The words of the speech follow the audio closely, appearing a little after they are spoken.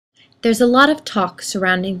There's a lot of talk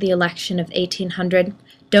surrounding the election of 1800.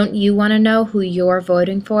 Don't you want to know who you're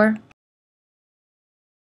voting for?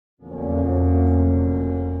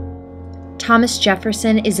 Thomas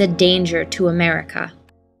Jefferson is a danger to America.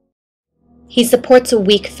 He supports a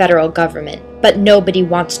weak federal government, but nobody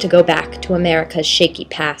wants to go back to America's shaky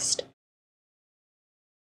past.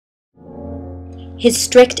 His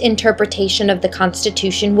strict interpretation of the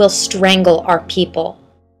Constitution will strangle our people.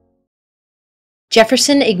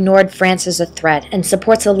 Jefferson ignored France as a threat and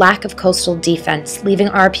supports a lack of coastal defense, leaving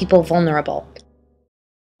our people vulnerable.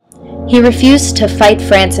 He refused to fight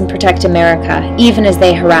France and protect America, even as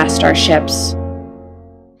they harassed our ships.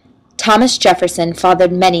 Thomas Jefferson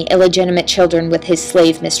fathered many illegitimate children with his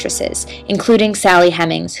slave mistresses, including Sally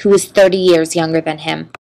Hemings, who was 30 years younger than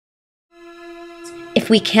him. If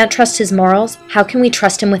we can't trust his morals, how can we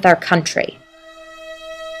trust him with our country?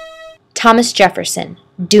 Thomas Jefferson,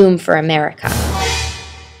 doom for America.